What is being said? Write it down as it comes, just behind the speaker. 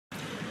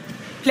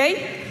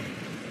Play.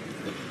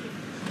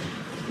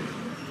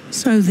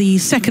 So the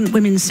second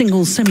women's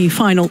singles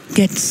semi-final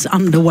gets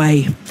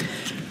underway.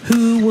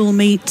 Who will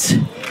meet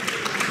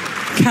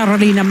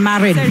Carolina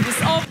Marin?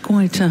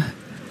 Quite a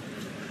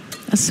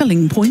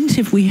selling point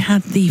if we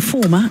had the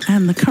former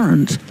and the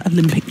current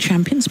Olympic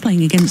champions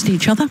playing against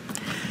each other.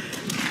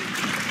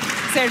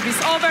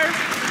 Service over.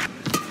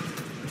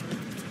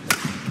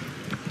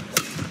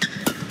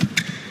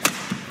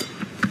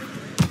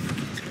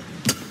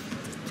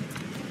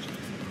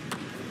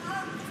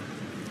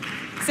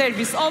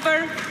 Service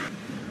over.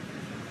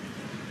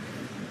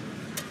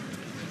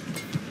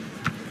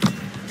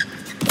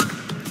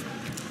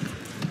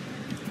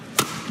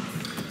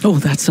 Oh,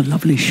 that's a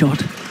lovely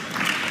shot.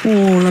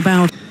 All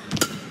about.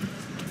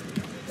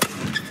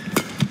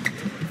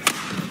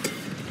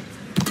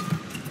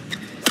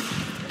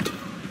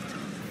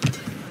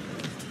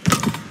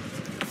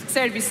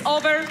 Service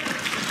over.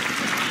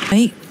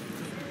 They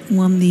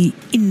won the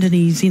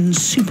Indonesian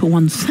Super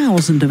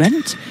 1000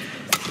 event,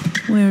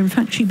 where in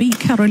fact she beat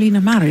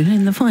Carolina Marin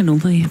in the final,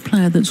 the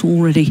player that's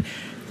already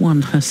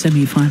won her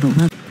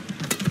semi-final.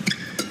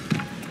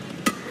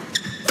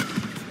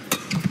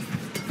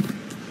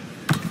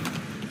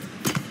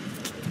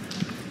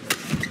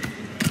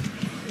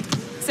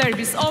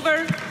 Service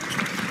over.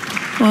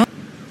 Well,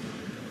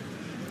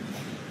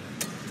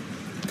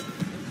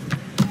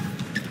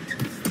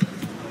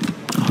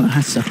 oh,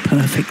 that's a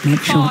perfect net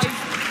shot.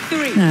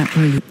 5-3. That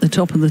really at the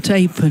top of the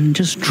tape and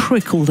just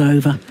trickled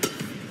over.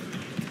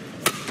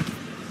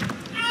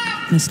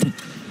 Missed it.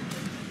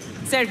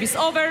 Service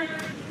over.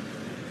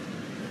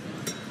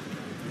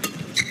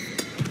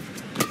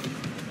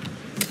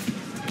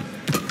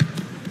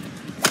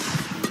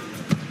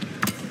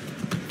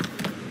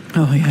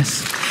 Oh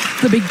yes,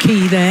 the big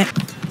key there.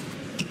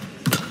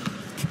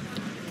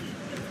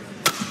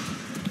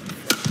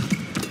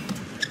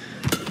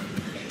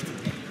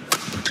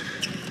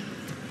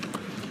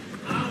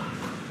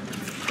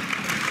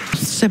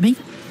 Semi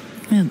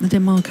at the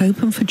Denmark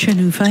Open for CHEN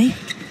Yu Fei.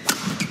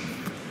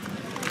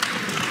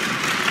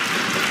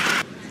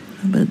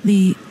 But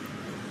the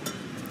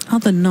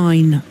other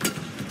 9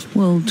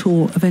 World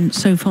Tour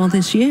events so far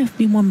this year have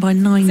been won by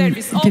 9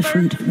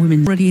 different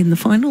women. Already in the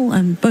final,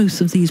 and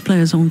both of these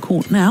players on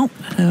court now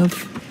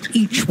have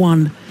each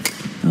won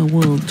a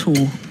World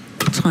Tour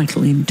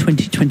title in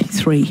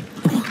 2023.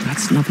 Oh,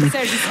 that's lovely.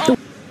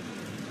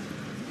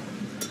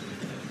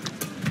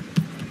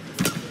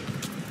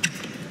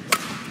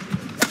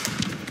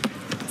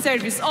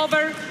 Service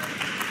over.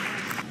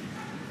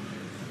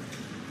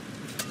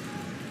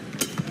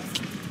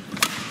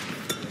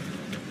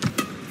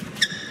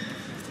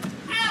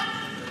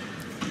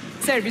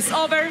 Service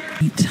over.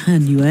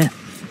 CHEN Yu Fei.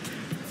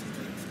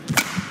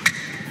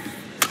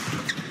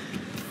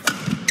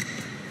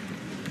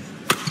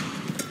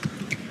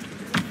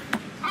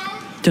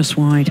 Just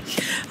wide.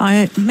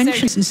 I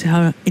mentioned this is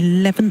her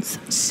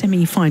 11th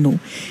semi-final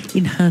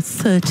in her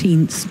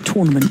 13th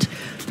tournament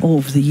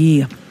of the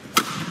year.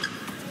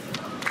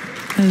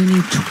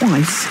 Only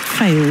twice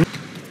failed.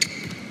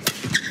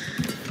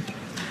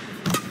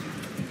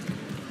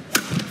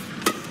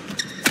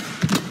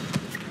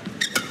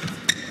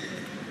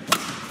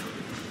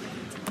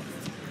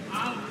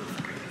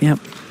 Yep.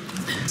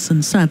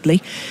 And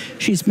sadly,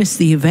 she's missed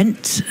the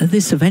event,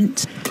 this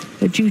event,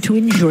 due to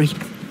injury.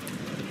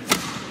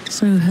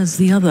 So has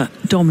the other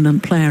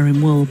dominant player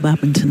in world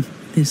badminton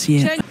this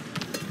year.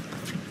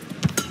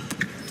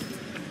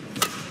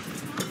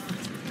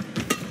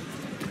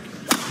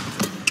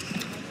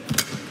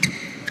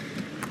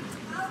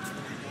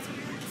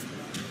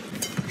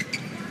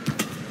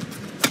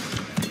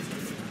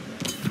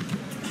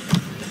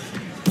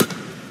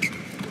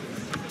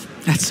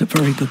 That's a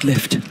very good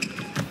lift.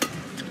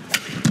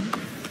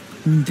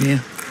 Oh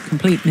dear,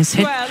 complete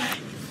mishit.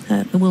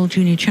 At the World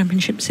Junior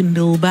Championships in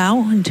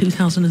Bilbao in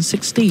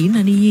 2016,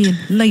 and a year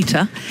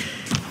later,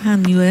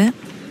 CHEN Yu Fei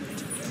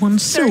won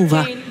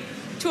silver in.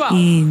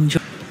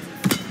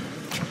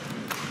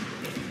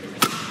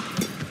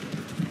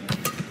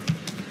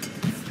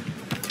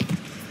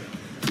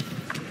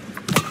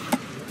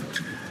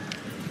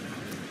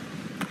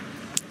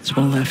 It's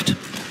well left.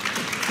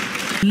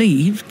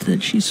 Believed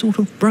that she's sort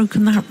of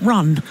broken that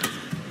run.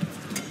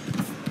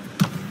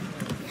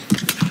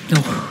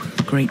 Oh,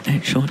 great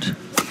net shot.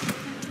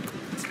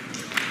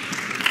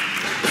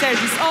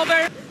 Service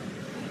over.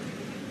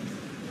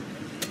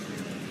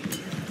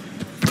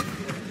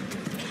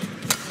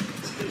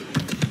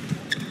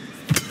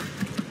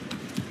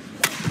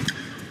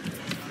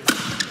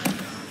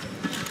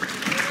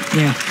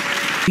 Yeah,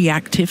 be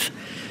active,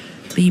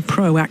 be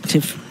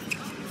proactive.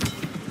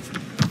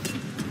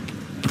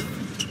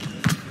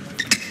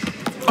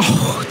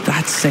 Oh,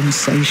 that's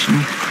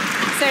sensational.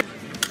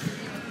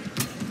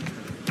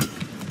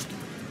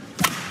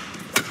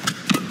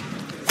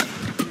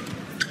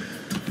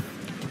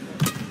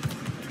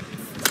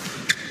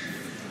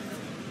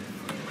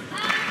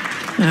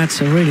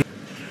 That's a really...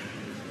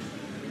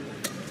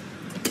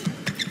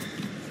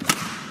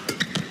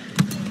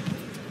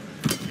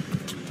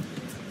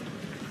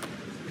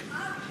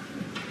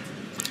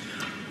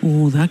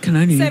 Oh, that can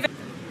only... 7.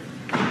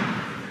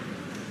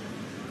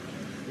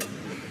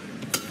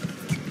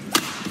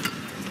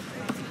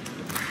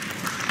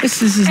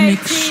 This is an 18,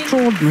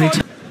 extraordinary...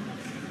 4.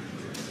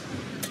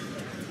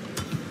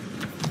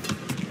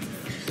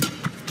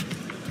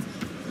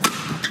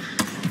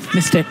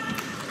 Missed it.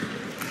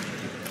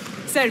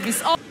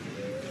 Service over.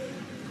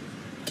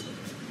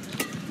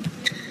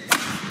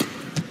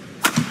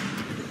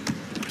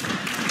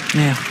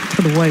 Yeah,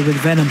 put away with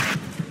venom.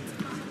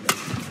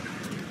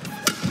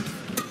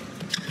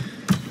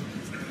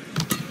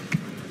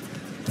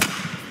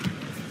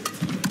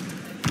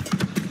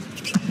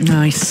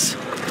 Nice.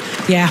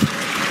 Yeah.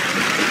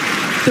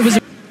 There was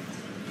a...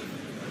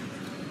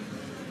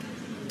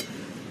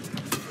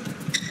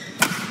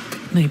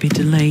 Maybe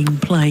delaying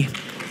play.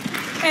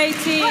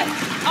 18.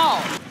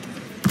 All.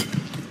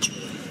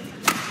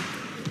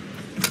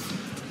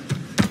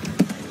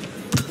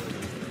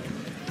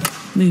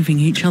 Moving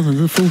each other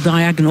the full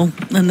diagonal,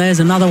 and there's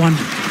another one.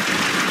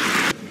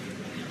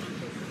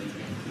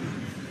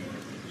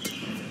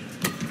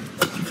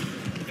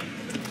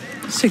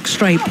 Six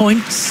straight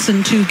points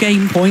and 2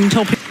 game point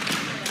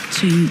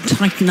to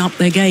tighten up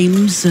their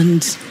games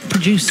and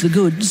produce the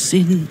goods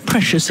in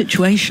pressure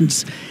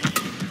situations.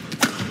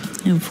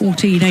 You know,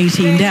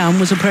 14-18 down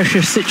was a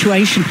pressure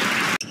situation.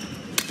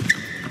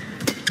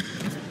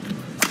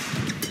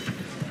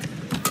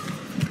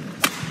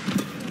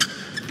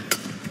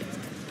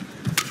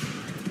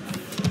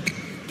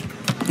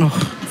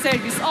 Oh,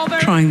 Service over.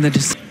 trying the...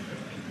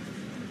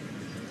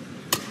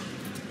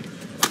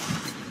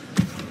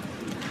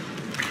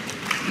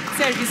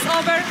 Service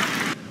over.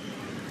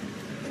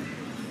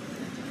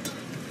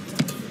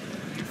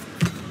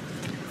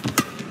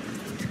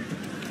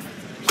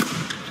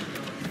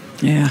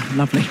 Yeah,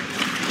 lovely.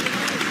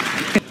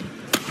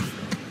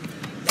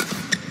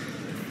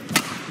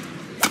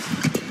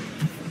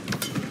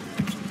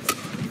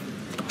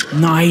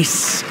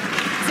 Nice.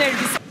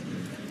 Service.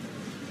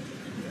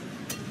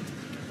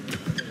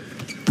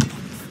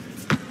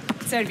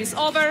 Service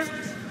over.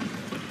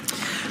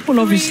 Well,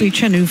 obviously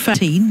CHEN Yu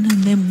Fei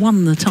and then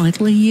won the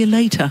title a year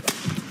later.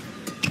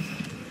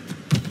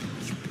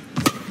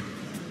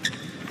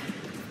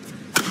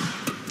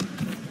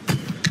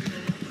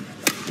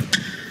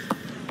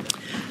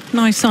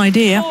 Nice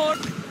idea. 4.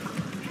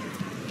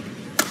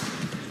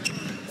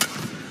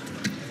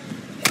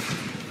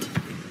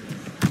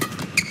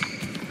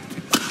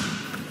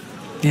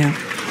 Yeah.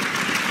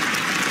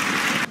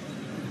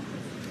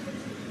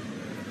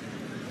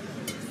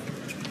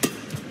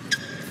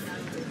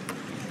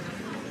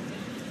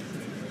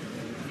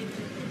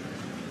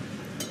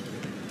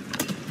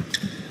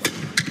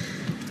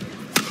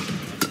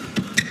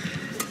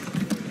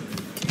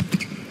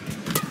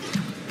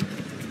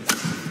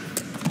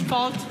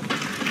 Fault.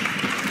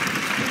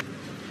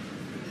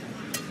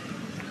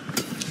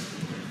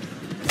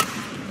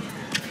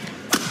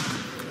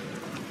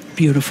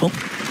 Beautiful.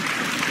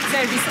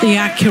 Service The over.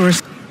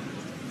 accuracy.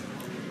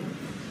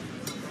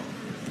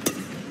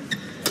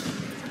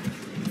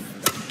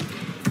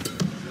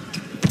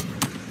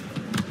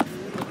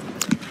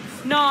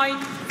 Nine,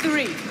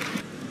 3.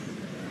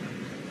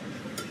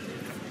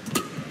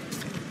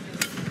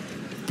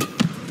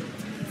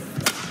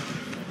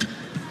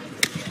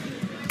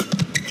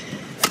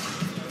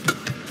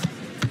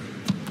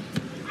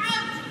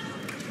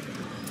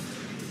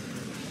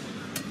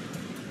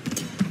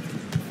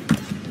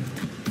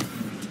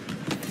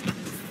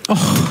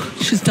 Oh,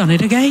 she's done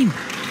it again.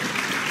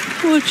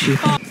 Would you?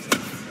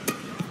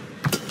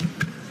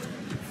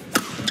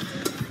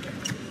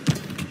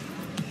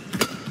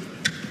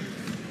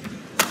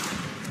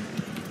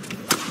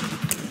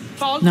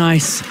 Fault.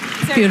 Nice.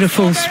 Service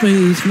Beautiful, over.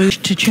 smooth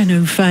move to CHEN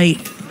Yu Fei.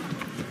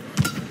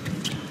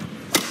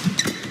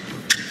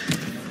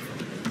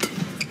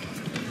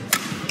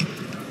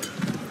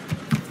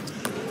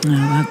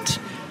 Now that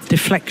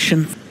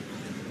deflection.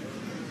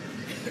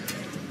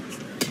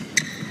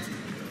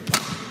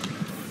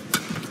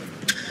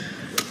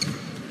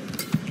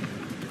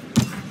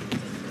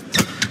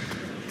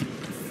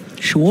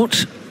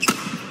 Short.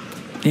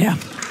 Yeah.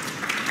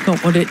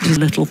 Got what it did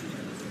little.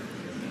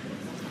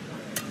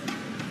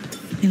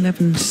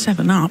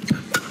 11-7 up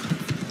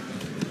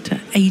to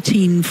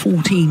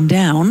 18-14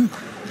 down.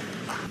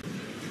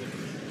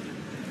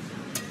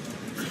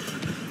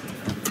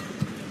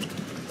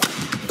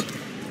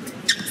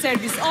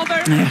 Service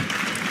over. Yeah.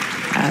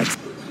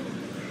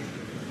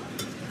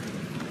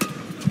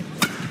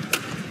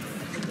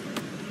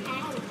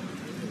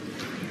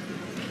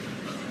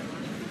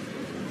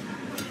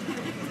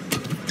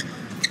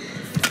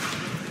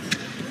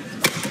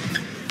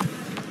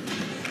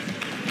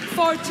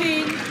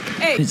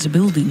 14-8. It's a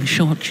building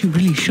shot. You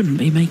really shouldn't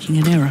be making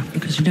an error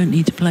because you don't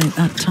need to play it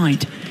that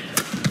tight.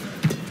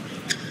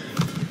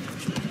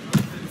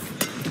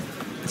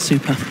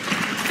 Super.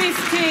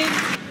 15.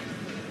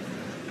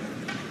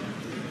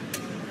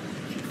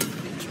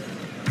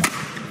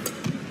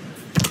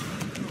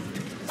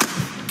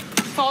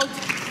 Fault.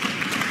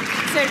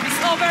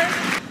 Service over.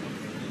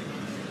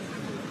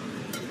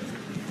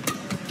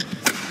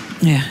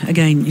 Yeah,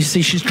 again, you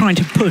see she's trying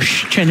to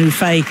push CHEN Yu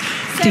Fei.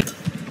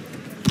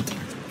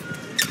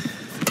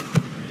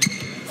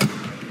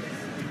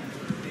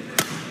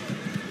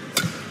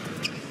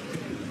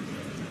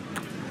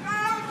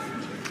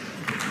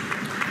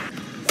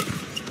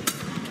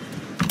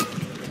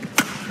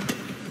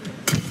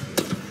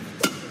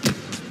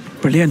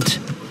 Brilliant.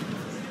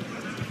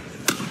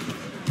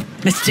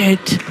 Missed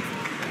it.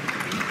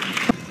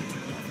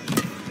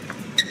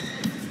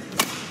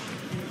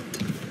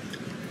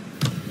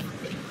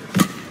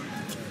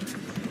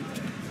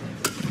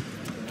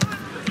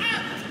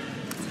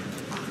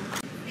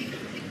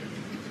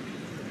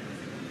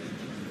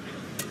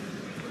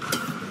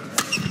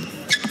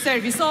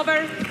 Service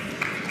over.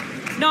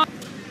 No.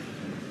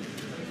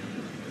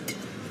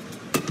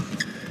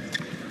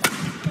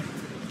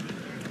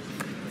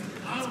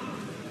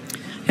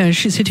 Yeah,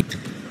 she's hitting.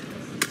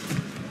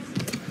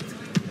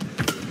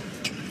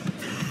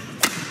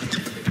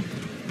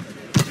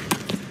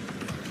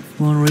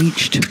 Well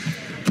reached.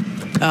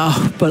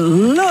 Oh, but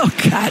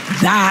look at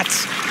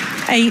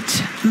that. 8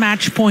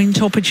 match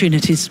point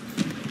opportunities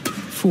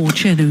for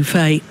CHEN Yu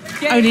Fei.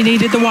 Only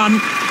needed the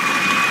one.